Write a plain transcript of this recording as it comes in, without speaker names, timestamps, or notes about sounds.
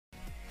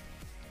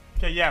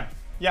Okay, yeah.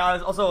 Yeah,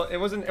 also, it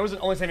wasn't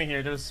only Sammy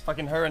here. There was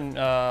fucking her and,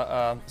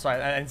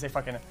 sorry, I didn't say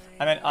fucking.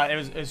 I meant,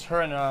 it was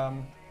her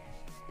and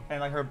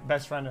like her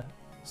best friend.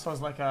 So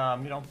it's like,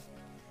 you know,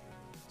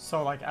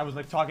 so like I was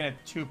like talking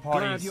at two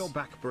parties. Glad you're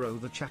back, bro.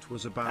 The chat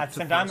was about at the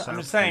same time. I'm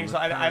just saying, so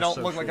I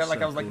don't look like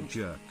I was like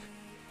jerk.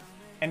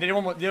 And the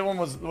other one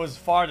was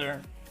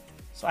farther,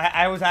 so I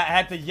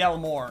had to yell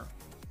more.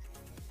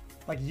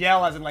 Like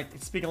yell as in like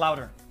speak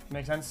louder.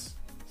 Make sense?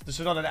 Just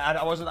to know that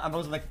I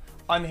wasn't like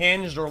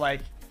unhinged or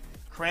like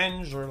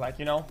cringe or like,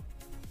 you know.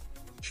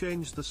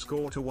 Change the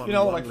score to 1-1. You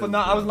know, like, but no,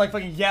 I wasn't like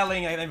fucking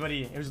yelling at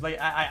anybody. It was like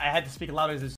I had to speak louder.